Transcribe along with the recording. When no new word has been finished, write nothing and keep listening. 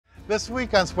This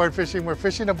week on Sport Fishing, we're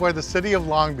fishing aboard the city of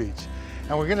Long Beach.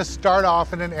 And we're gonna start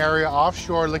off in an area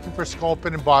offshore looking for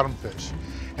sculpin and bottom fish.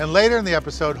 And later in the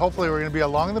episode, hopefully we're gonna be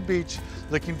along the beach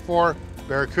looking for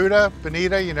barracuda,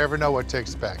 bonita, you never know what to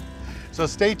expect. So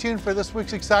stay tuned for this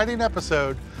week's exciting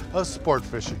episode of Sport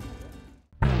Fishing.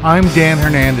 I'm Dan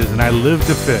Hernandez and I live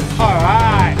to fish. All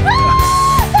right.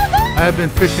 I have been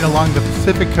fishing along the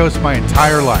Pacific coast my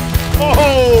entire life.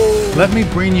 Oh! Let me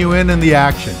bring you in the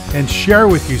action and share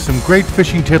with you some great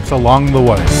fishing tips along the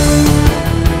way.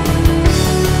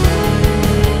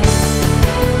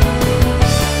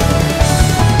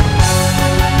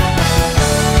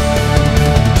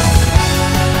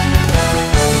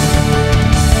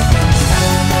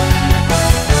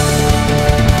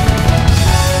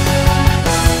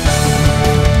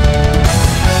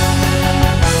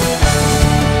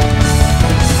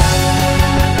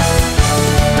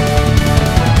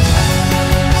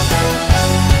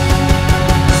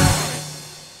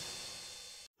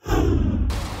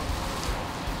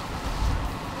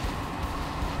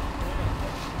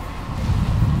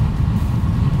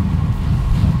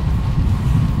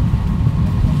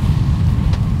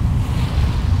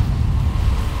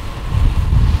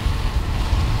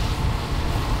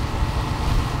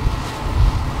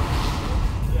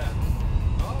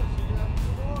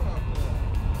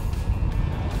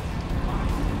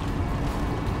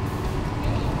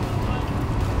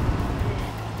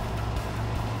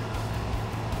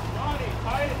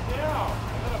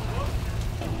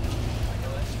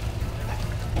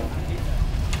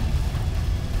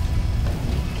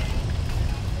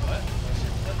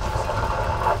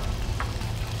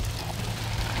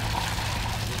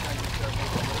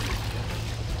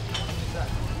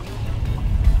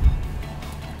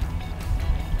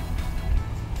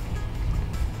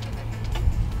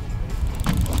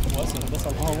 That's a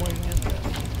long way, man.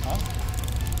 Huh?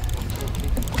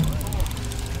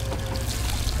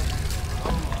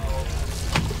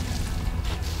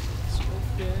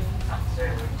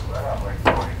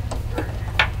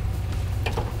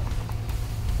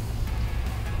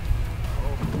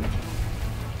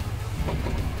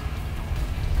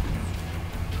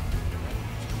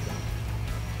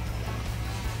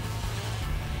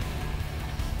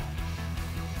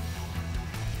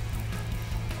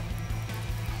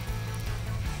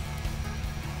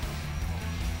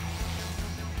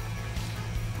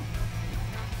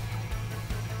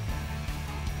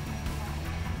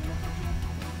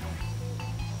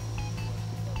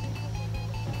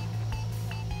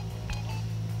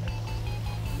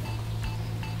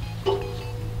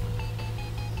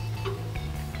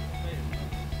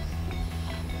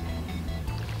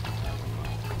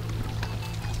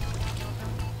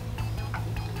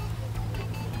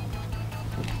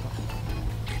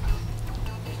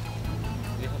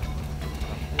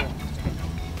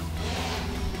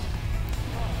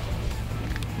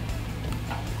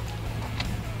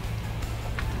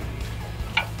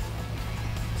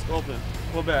 Sculpin,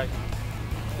 pull back.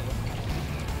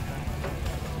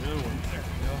 Good one. There we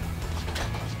go.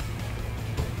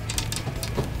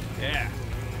 Yeah.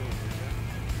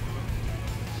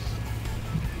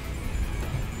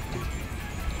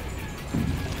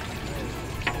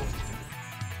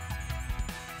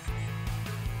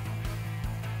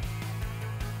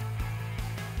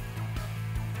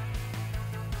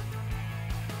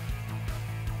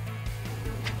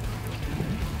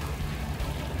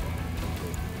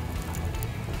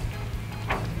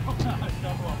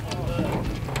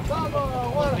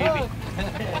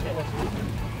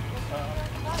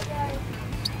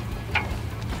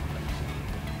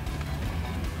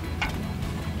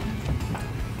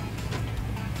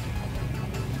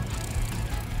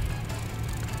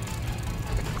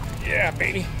 Yeah,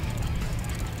 baby.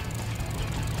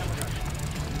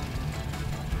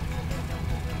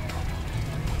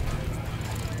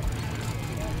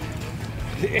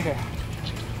 Yeah.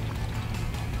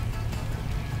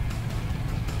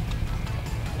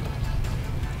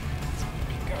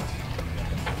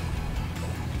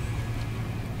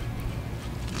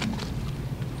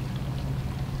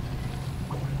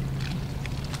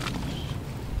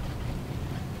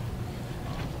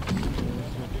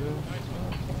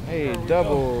 Hey,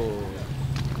 double.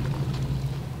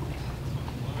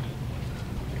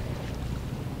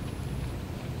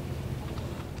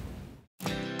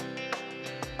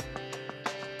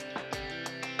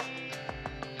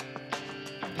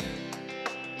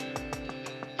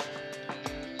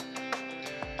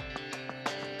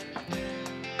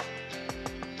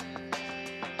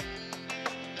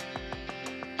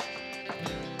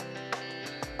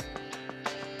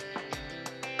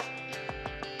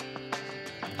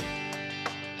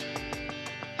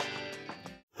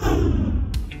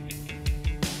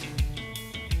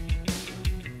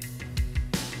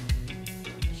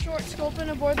 Sculpin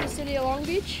aboard the city of Long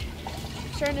Beach.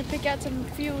 Starting to pick out some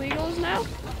few eagles now.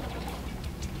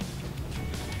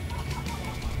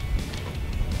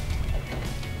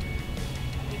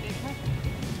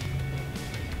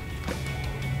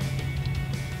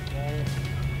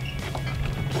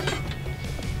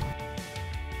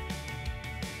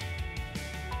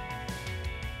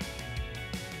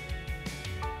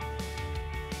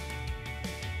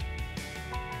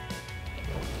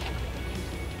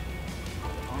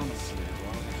 Honestly,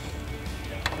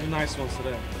 bro. Nice ones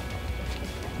today.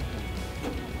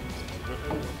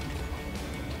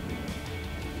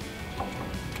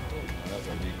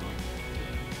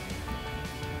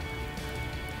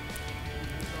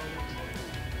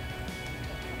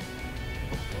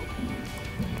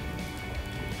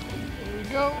 Here we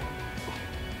go.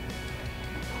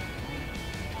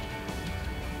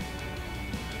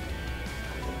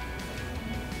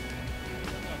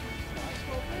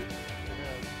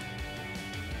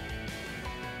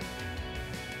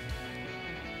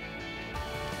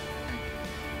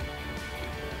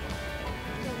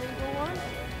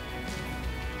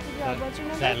 What's your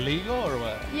Is number? that legal or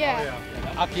what? Yeah.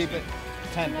 I'll keep it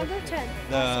 10. Number 10.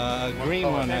 The green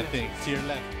one, I think, to your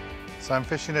left. So I'm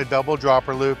fishing a double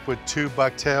dropper loop with 2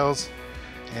 bucktails,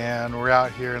 and we're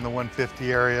out here in the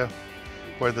 150 area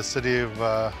where the city of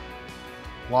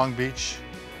Long Beach,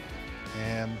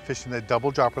 and fishing the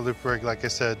double dropper loop rig, like I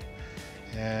said.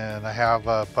 And I have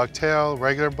a bucktail,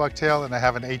 regular bucktail, and I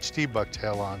have an HD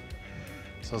bucktail on.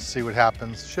 So let's see what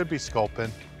happens. Should be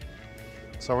Sculpin.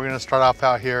 So we're gonna start off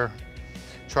out here,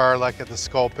 try our luck at the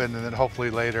Sculpin, and then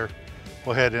hopefully later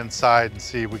we'll head inside and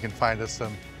see if we can find us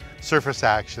some surface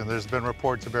action. There's been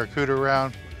reports of barracuda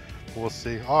around. We'll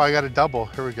see. Oh, I got a double.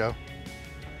 Here we go.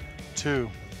 2.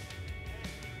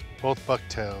 Both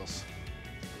bucktails.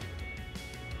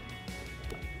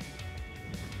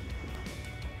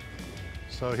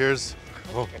 So here's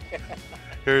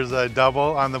a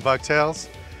double on the bucktails.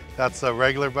 That's a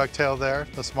regular bucktail there,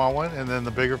 the small one. And then the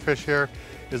bigger fish here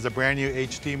is the brand new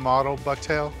HD model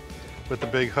bucktail with the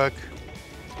big hook.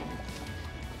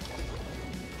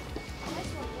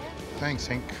 Thanks,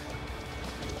 Hank.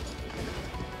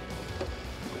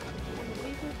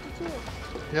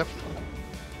 Yep.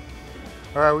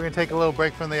 All right, we're gonna take a little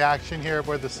break from the action here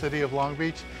aboard the city of Long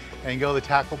Beach and go to the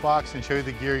tackle box and show you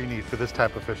the gear you need for this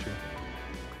type of fishing.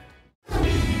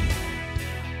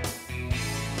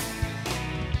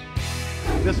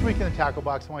 This week in the tackle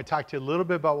box, I want to talk to you a little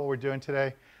bit about what we're doing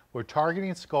today. We're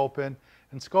targeting Sculpin,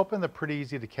 and Sculpin, they're pretty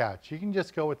easy to catch. You can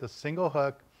just go with a single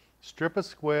hook, strip a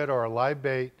squid or a live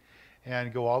bait,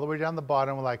 and go all the way down the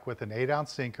bottom like with an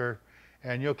 8-ounce sinker,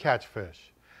 and you'll catch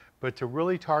fish. But to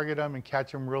really target them and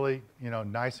catch them really,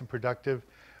 nice and productive,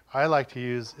 I like to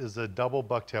use is a double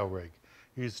bucktail rig.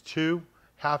 Use 2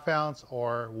 1/2-ounce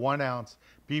or 1-ounce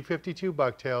B52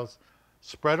 bucktails.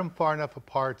 Spread them far enough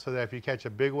apart so that if you catch a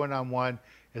big one on one,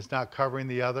 it's not covering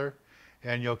the other,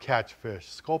 and you'll catch fish.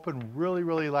 Sculpin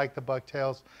really like the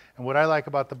bucktails, and what I like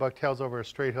about the bucktails over a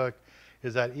straight hook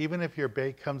is that even if your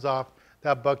bait comes off,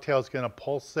 that bucktail is going to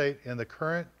pulsate in the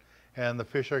current, and the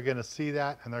fish are going to see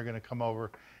that, and they're going to come over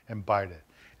and bite it.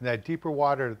 In that deeper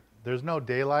water, there's no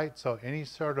daylight, so any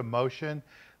sort of motion,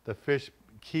 the fish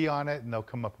key on it, and they'll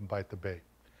come up and bite the bait.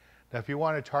 Now, if you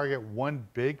want to target one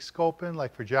big Sculpin,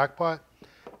 like for jackpot,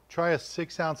 try a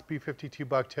 6-ounce B52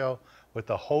 bucktail with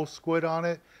a whole squid on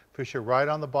it. Fish it right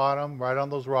on the bottom, right on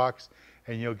those rocks,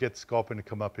 and you'll get Sculpin to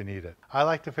come up and eat it. I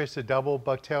like to fish the double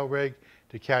bucktail rig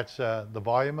to catch the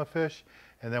volume of fish,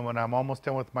 and then when I'm almost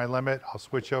done with my limit, I'll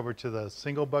switch over to the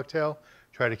single bucktail,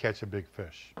 try to catch a big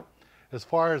fish. As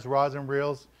far as rods and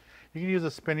reels, you can use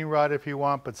a spinning rod if you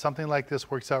want, but something like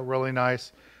this works out really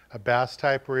nice. A bass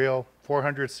type reel,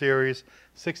 400 series,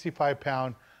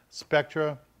 65-pound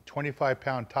Spectra,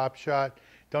 25-pound top shot.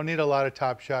 Don't need a lot of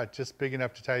top shot, just big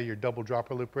enough to tie your double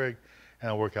dropper loop rig, and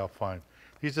it'll work out fine.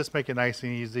 These just make it nice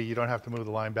and easy. You don't have to move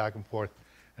the line back and forth,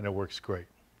 and it works great.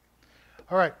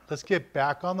 All right, let's get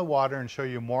back on the water and show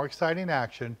you more exciting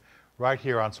action right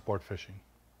here on Sport Fishing.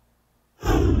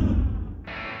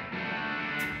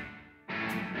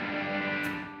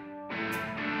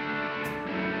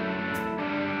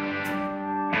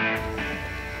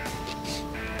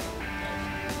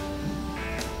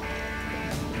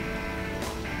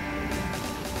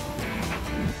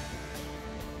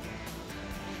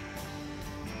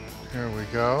 Here we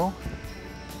go.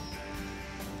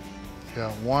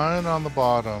 Got one on the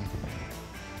bottom.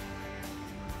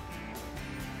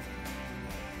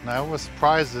 And I was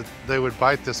surprised that they would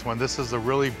bite this one. This is a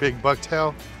really big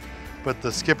bucktail, but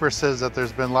the skipper says that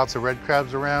there's been lots of red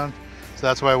crabs around, so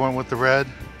that's why I went with the red.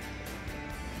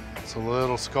 It's a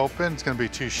little Sculpin. It's going to be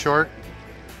too short,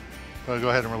 but I'll go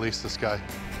ahead and release this guy.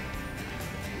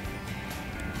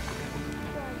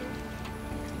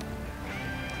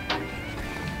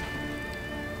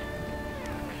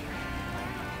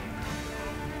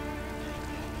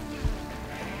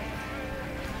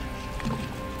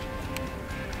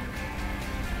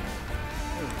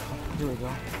 Here we go.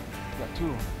 Got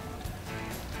two.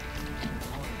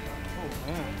 Oh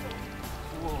man.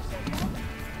 Whoa.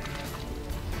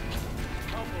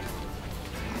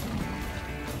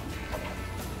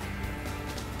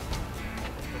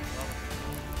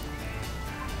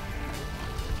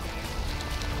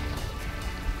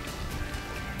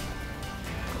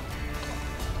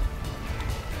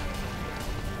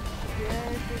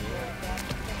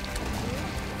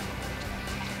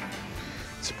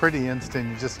 It's pretty instant.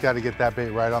 You just got to get that bait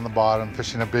right on the bottom,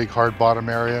 fishing a big hard bottom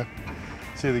area.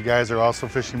 See, the guys are also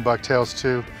fishing bucktails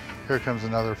too. Here comes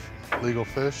another legal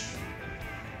fish.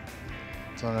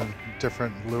 It's on a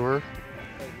different lure,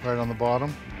 right on the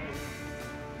bottom.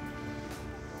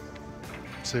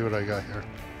 Let's see what I got here.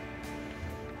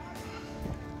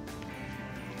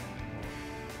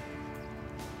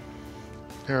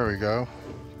 There we go.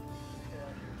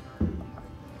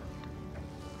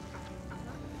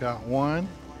 Got one.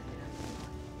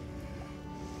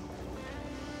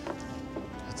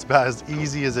 It's about as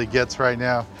easy as it gets right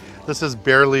now. This is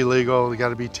barely legal. We got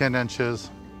to be 10 inches.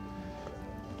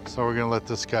 So we're gonna let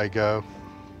this guy go.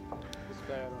 This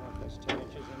guy, I don't know if that's 10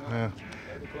 inches or not. Yeah.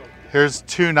 Here's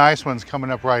two nice ones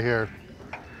coming up right here.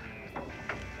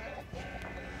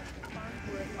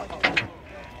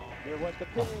 Here went the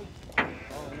pig.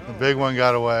 Oh, The no. big one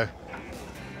got away.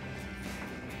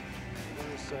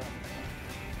 There's,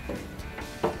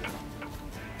 I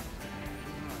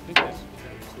think that's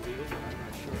illegal,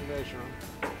 but I'm not sure.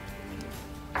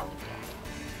 You guys are on.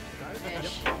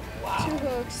 Fish. 2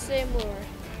 hooks, same lure.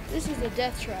 This is a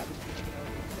death trap.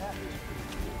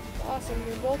 Awesome,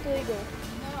 they're both legal.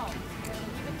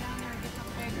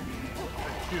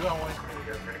 You don't want.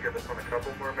 We're gonna give this one a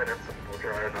couple more minutes and we'll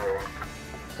try another one.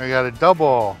 I got a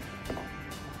double.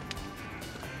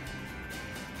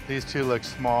 These two look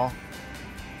small.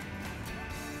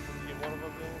 Get one of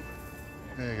them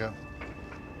in. There you go.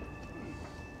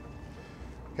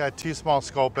 Got 2 small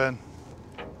Sculpin.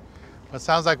 It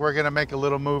sounds like we're gonna make a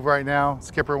little move right now.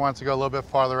 Skipper wants to go a little bit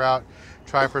farther out,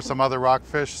 try for some other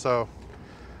rockfish. So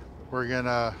we're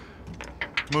gonna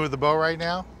move the boat right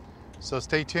now. So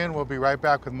stay tuned. We'll be right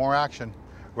back with more action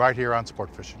right here on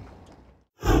Sport Fishing.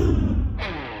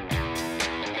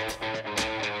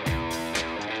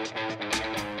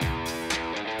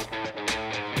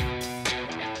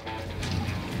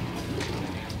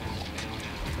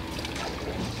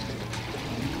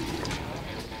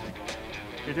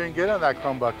 You're doing good on that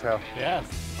chrome bucktail.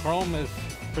 Yes, chrome is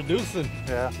producing.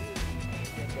 Yeah.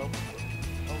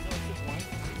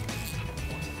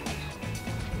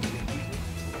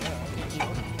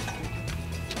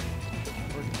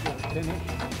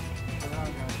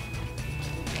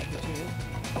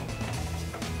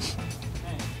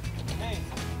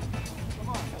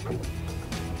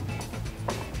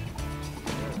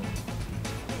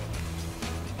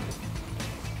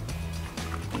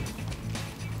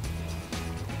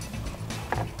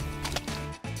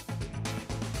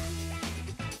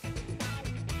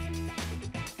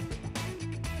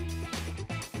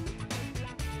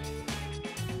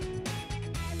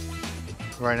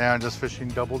 Right now I'm just fishing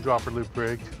double dropper loop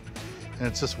rig, and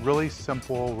it's just really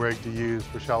simple rig to use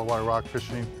for shallow water rock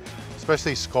fishing,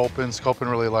 especially Sculpin. Sculpin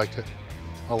really liked it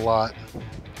a lot.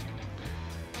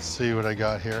 Let's see what I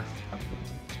got here.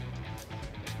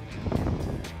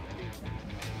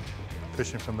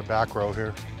 Fishing from the back row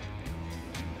here.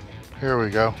 Here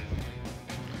we go.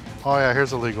 Oh yeah,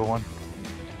 here's a legal one.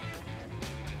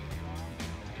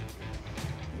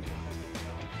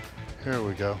 Here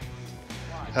we go.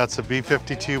 That's a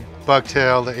B52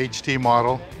 bucktail, the HT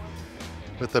model,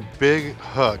 with a big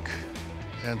hook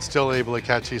and still able to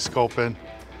catch these Sculpin.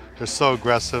 They're so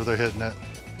aggressive, they're hitting it.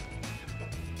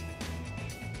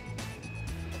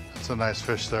 That's a nice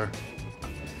fish there.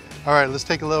 All right, let's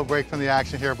take a little break from the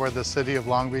action here aboard the city of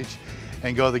Long Beach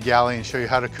and go to the galley and show you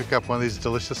how to cook up one of these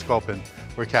delicious Sculpin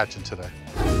we're catching today.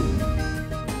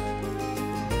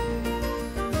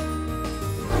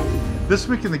 This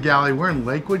week in the galley, we're in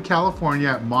Lakewood, California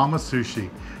at Mama Sushi.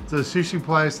 It's a sushi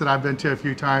place that I've been to a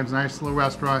few times, nice little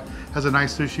restaurant, has a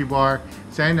nice sushi bar.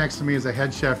 Standing next to me is a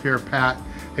head chef here, Pat.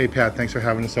 Hey Pat, thanks for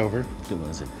having us over.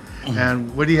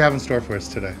 And what do you have in store for us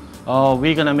today? Oh,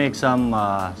 we're gonna make some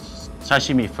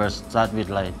sashimi first. Start with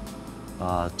like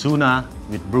tuna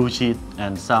with blue cheese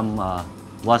and some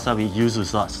wasabi yuzu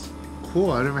sauce.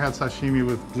 cool. I never had sashimi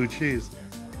with blue cheese.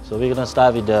 So we're gonna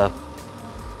start with the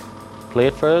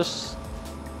plate first.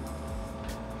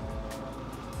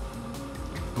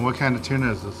 And what kind of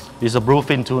tuna is this? It's a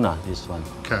bluefin tuna, this one.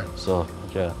 Okay. So,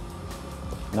 okay.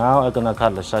 Now I'm gonna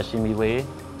cut the sashimi way.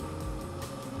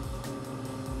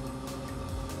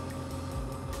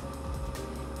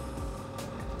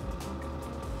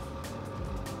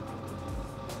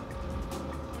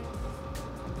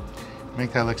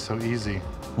 Make that look so easy.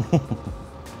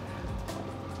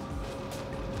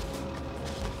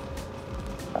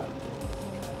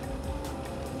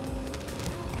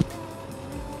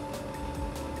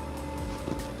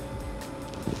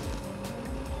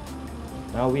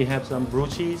 Now we have some blue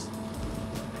cheese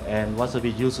and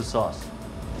wasabi yuzu sauce.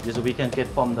 This we can get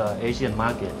from the Asian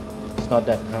market. It's not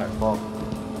that hard for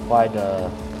quite The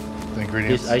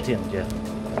ingredients. this item, yeah.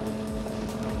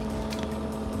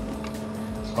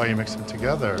 Oh, you mix them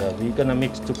together. Yeah, we're gonna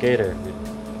mix together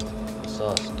with the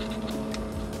sauce.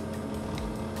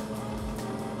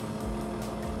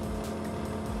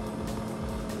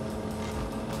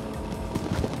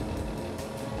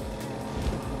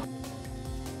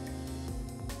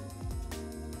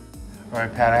 All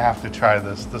right, Pat, I have to try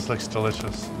this. This looks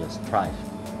delicious. Yes, try.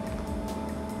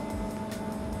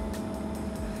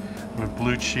 With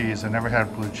blue cheese. I never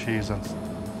had blue cheese on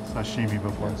sashimi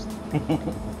before.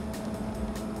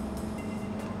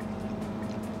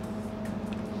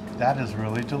 That is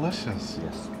really delicious.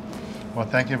 Yes. Well,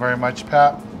 thank you very much,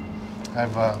 Pat.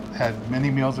 I've had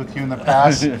many meals with you in the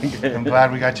past. Okay. I'm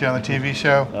glad we got you on the TV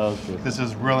show. Okay. This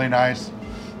is really nice.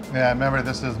 Yeah, remember,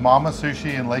 this is Mama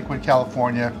Sushi in Lakewood,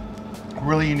 California.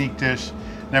 Really unique dish.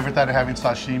 Never thought of having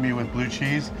sashimi with blue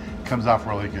cheese. Comes off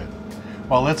really good.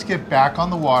 Well, let's get back on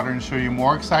the water and show you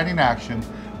more exciting action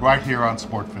right here on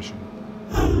Sport Fishing.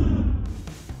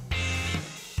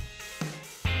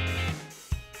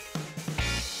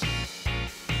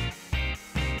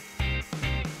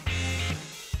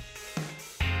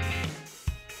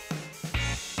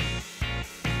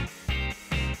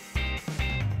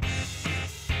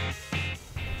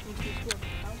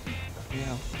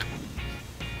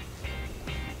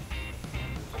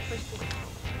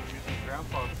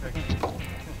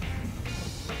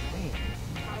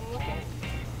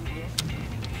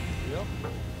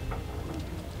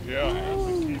 Yeah.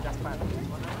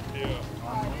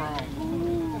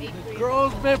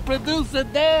 Girls been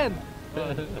producing then.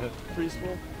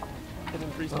 Preschool?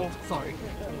 Hidden preschool? Sorry.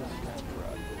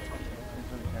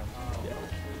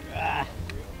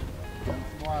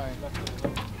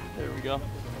 There we go.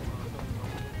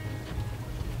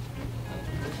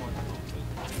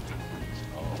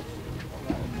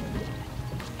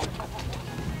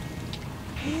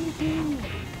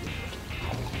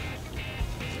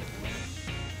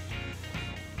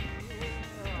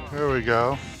 There we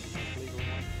go.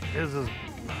 Here's his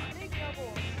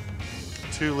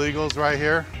two legals right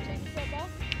here.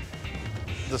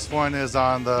 This one is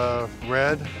on the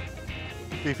red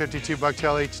B52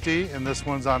 bucktail HD, and this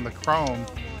one's on the chrome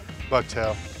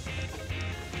bucktail.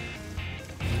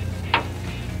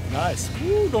 Nice.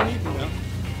 Woo, don't eat me now.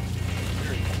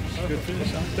 Good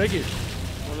finish, huh? Thank you.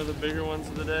 One of the bigger ones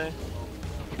of the day.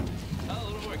 A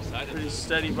little more excited. Pretty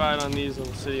steady bite on these in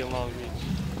the city of Long Beach.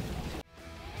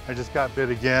 I just got bit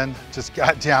again, just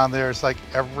got down there. It's like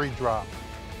every drop.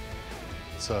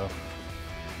 So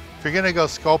if you're gonna go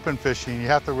sculpin fishing, you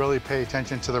have to really pay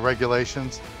attention to the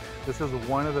regulations. This is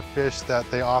one of the fish that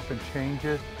they often change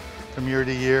it from year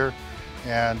to year.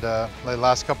 And the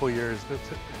last couple of years, it's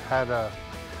had a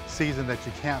season that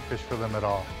you can't fish for them at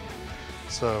all.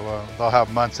 So they'll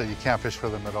have months that you can't fish for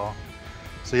them at all.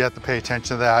 So you have to pay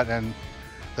attention to that. And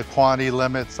the quantity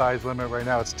limit, size limit right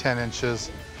now, it's 10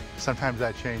 inches. Sometimes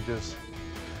that changes.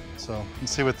 So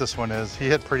let's see what this one is. He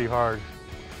hit pretty hard.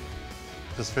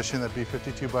 Just fishing that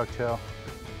B52 bucktail.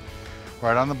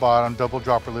 Right on the bottom, double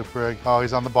dropper loop rig. Oh,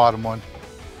 he's on the bottom one.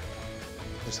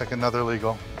 Just like another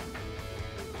legal.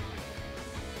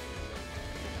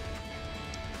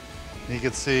 You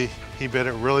can see he bit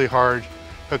it really hard.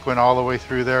 Hook went all the way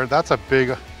through there. That's a big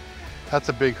hook. That's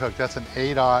an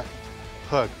 8/0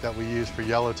 hook that we use for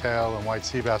yellowtail and white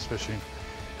sea bass fishing.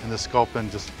 And the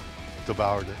Sculpin just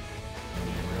devoured it.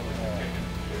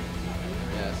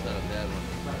 Yeah, it's not a bad one.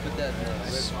 Put that in the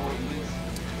red sport, please.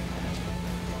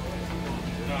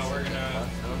 No, we're gonna.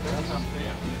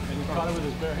 And he caught it with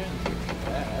his bare hands.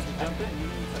 Yeah, had to jump in.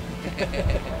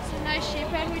 It's a nice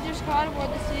sheephead we just caught aboard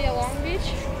the city of Long Beach.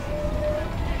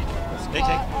 Hey,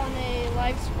 Caught on a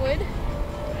live squid.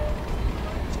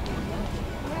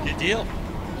 Good deal.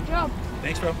 Good job.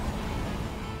 Thanks, bro.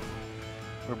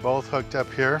 We're both hooked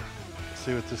up here. Let's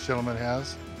see what this gentleman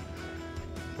has.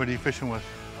 What are you fishing with?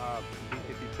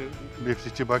 B52.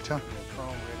 B52 bucktail? Chrome,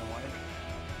 red and white.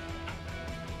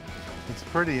 It's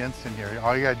pretty instant here.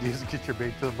 All you gotta do is get your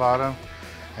bait to the bottom,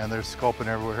 and there's sculpin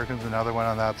everywhere. Here comes another one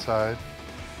on that side.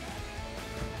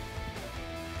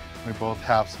 We both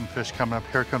have some fish coming up.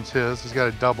 Here comes his. He's got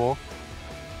a double,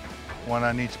 one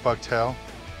on each bucktail.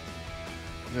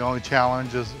 The only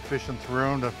challenge is fishing through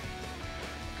them to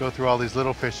go through all these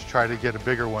little fish to try to get the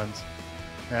bigger ones.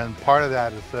 And part of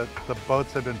that is that the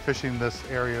boats have been fishing this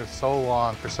area so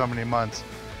long, for so many months,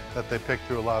 that they pick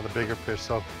through a lot of the bigger fish.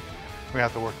 So we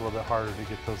have to work a little bit harder to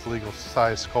get those legal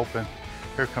size sculpin.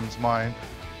 Here comes mine.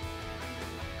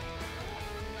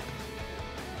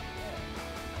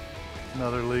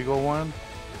 Another legal one,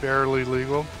 barely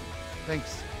legal.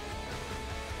 Thanks.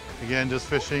 Again, just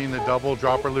fishing the double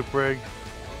dropper loop rig.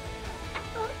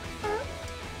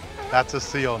 That's a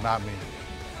seal, not me.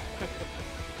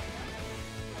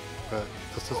 But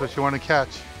this is what you want to catch.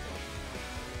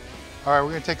 All right,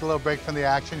 we're gonna take a little break from the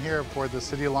action here for the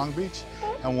city of Long Beach.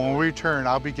 And when we return,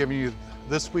 I'll be giving you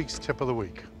this week's tip of the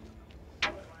week.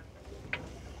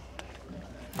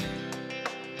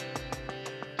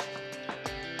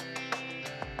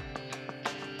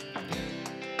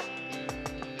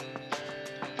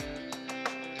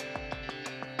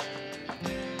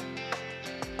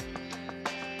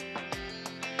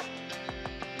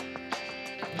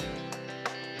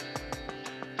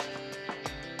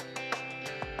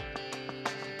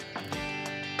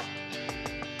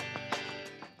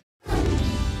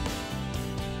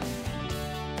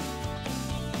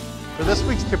 For this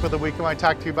week's tip of the week, I want to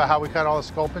talk to you about how we caught all the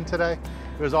sculpin today.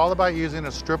 It was all about using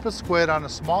a strip of squid on a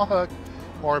small hook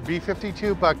or a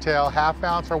B52 bucktail, 1/2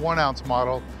 ounce or 1 ounce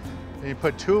model. And you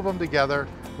put 2 of them together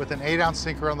with an 8-ounce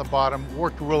sinker on the bottom.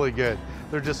 Worked really good.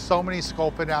 There are just so many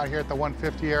sculpin out here at the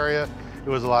 150 area. It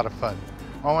was a lot of fun.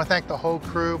 I want to thank the whole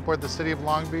crew aboard the city of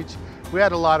Long Beach. We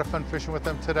had a lot of fun fishing with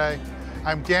them today.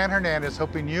 I'm Dan Hernandez,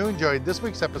 hoping you enjoyed this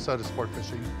week's episode of Sport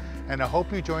Fishing, and I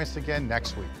hope you join us again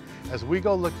next week as we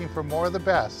go looking for more of the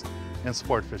best in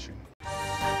sport fishing.